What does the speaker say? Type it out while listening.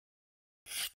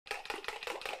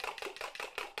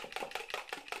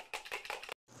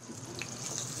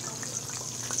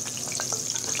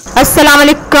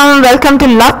अस्सलामुअलैकुम, welcome to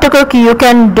love to cook. You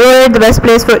can do it, the best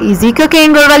place for easy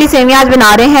cooking. गुड़ वाली सेवियां आज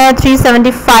बना रहे हैं।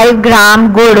 375 ग्राम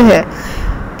गुड़ है,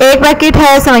 एक पैकेट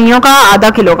है सेवइयों का आधा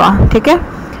किलो का, ठीक है।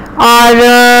 और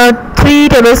 3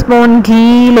 टेबलस्पून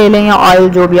घी ले लें या ऑयल,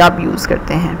 जो भी आप यूज़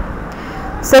करते हैं।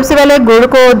 सबसे पहले गुड़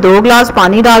को 2 ग्लास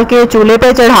पानी डाल के चूल्हे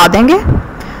पे चढ़ा देंगे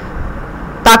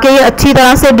ताकि ये अच्छी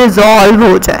तरह से डिज़ोल्व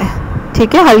हो जाए,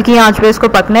 ठीक है। हल्की आंच पे इसको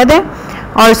पकने दें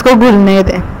और इसको घुलने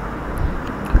दें।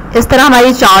 इस तरह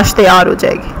हमारी चाश तैयार हो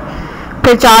जाएगी।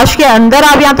 फिर चाश के अंदर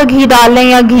आप या तो घी डाल लें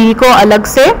या घी को अलग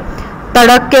से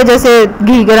तड़क के, जैसे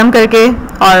घी गरम करके,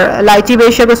 और इलायची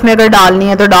बेशक उसमें अगर डालनी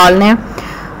है तो डाल लें।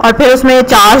 और फिर उसमें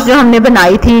चाश जो हमने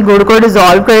बनाई थी गुड़ को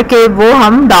डिज़ोल्व करके, वो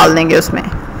हम डाल देंगे उसमें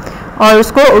और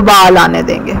उसको उबाल आने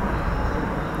देंगे।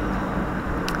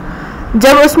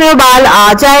 जब उसमें उबाल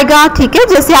आ जाएगा, ठीक है,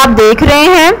 जैसे आप देख रहे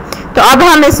हैं, तो अब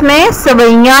हम इसमें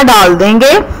सेवइयां डाल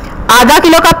देंगे। आधा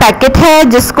किलो का पैकेट है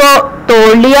जिसको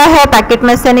तोड़ लिया है पैकेट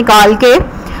में से निकाल के,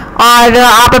 और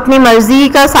आप अपनी मर्ज़ी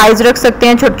का साइज़ रख सकते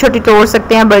हैं, छोटी छोटी तोड़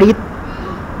सकते हैं, बड़ी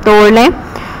तोड़ लें।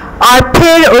 और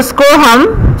फिर उसको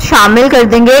हम शामिल कर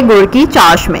देंगे गुड़ की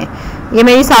चाश में। ये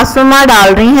मेरी सासू माँ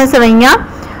डाल रही हैं सेवइयाँ,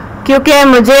 क्योंकि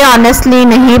मुझे ऑनेस्टली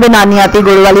नहीं बनानी आती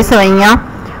गुड़ वाली सेवइयाँ,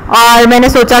 और मैंने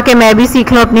सोचा कि मैं भी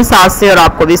सीख लूँ अपनी सास से और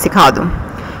आपको भी सिखा दूँ।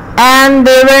 And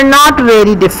they were not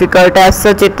very difficult as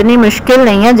such, इतनी मुश्किल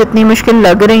नहीं है जितनी मुश्किल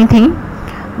लग रही थी,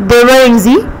 दे वर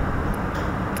ईजी।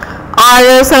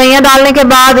 और सेवइयाँ डालने के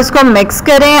बाद इसको मिक्स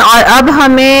करें। और अब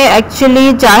हमें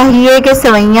एक्चुअली चाहिए कि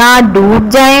सेवइयाँ डूब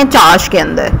जाएं चाश के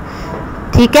अंदर,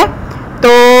 ठीक है। तो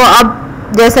अब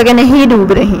जैसा कि नहीं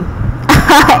डूब रही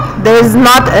there is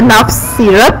not enough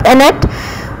syrup in it,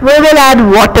 we will add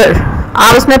water।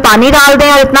 आप उसमें पानी डाल दें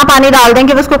और इतना पानी डाल दें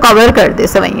कि उसको कवर कर दे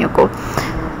सेवइयों को,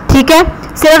 ठीक है।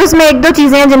 सिर्फ इसमें 1-2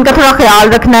 चीज़ें हैं जिनका थोड़ा ख्याल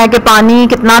रखना है कि पानी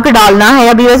कितना का डालना है।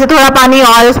 अभी वैसे थोड़ा पानी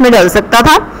और उसमें डल सकता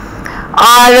था।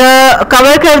 और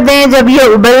कवर कर दें। जब ये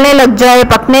उबलने लग जाए,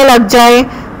 पकने लग जाए,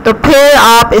 तो फिर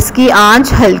आप इसकी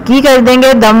आंच हल्की कर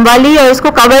देंगे, दम वाली, और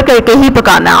इसको कवर करके ही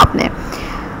पकाना है आपने।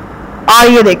 और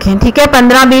ये देखें, ठीक है,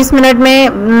 15-20 मिनट में,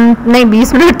 नहीं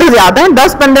 20 मिनट तो ज़्यादा है,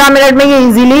 10-15 मिनट में ये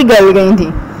इजीली गल गई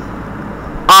थी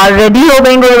और रेडी हो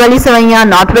गई गुड़ वाली सेवइयाँ।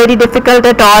 Not very difficult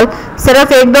at all.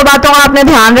 सिर्फ 1-2 बातों का आपने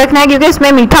ध्यान रखना है, क्योंकि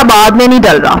इसमें मीठा बाद में नहीं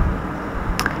डल रहा।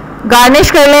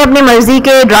 गार्निश कर लें अपनी मर्ज़ी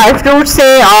के ड्राई फ्रूट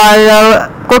से, और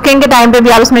कुकिंग के टाइम पे भी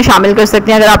आप इसमें शामिल कर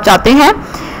सकते हैं अगर आप चाहते हैं।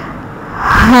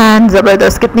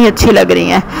 ज़बरदस्त, कितनी अच्छी लग रही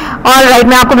हैं। और राइट,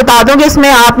 मैं आपको बता दूं कि इसमें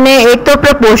आपने एक तो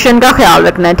प्रपोर्शन का ख्याल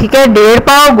रखना है, ठीक है। 1.5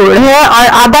 पाव गुड़ है और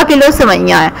आधा किलो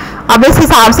सेवइयाँ हैं। अब इस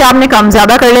हिसाब से आपने कम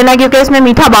ज़्यादा कर लेना है, क्योंकि इसमें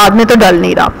मीठा बाद में तो डल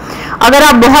नहीं रहा। अगर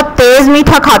आप बहुत तेज़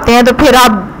मीठा खाते हैं तो फिर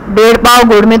आप 1.5 पाव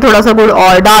गुड़ में थोड़ा सा गुड़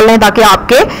और डाल लें, ताकि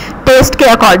आपके टेस्ट के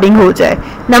अकॉर्डिंग हो जाए।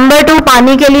 नंबर 2,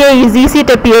 पानी के लिए ईजी सी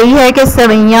टिप यही है कि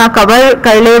सेवइयाँ कवर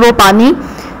कर ले वो पानी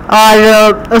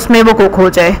और उसमें वो कुक हो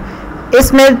जाए।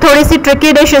 इसमें थोड़ी सी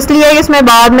ट्रिकी डिश इसलिए है कि इसमें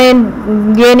बाद में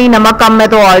ये नहीं, नमक कम है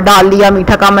तो और डाल लिया,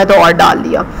 मीठा कम है तो और डाल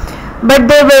लिया, बट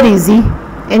दे वर ईजी।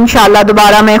 इंशाल्लाह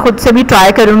दोबारा मैं खुद से भी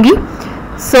ट्राई करूँगी।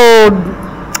 सो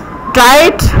ट्राई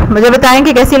इट, मुझे बताएं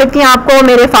कि कैसी लगती हैं आपको।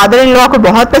 मेरे फादर इन लॉ को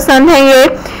बहुत पसंद है ये,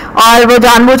 और वो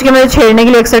जानबूझ के मुझे छेड़ने के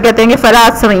लिए अक्सर कहते हैं कि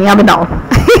फराज सेवइयाँ बनाओ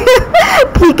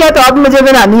ठीक है, तो अब मुझे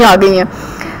बनानी आ गई हैं।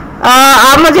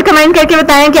 आप मुझे कमेंट करके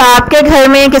बताएं कि आपके घर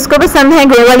में किसको पसंद है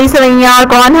गुड़ वाली सेवइयाँ और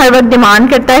कौन हर वक्त डिमांड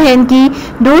करता है इनकी।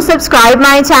 Do subscribe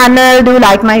my channel, do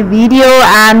like my video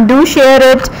and do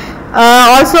share it.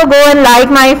 Also go and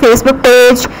like my Facebook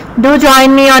page. Do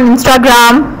join me on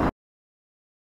Instagram.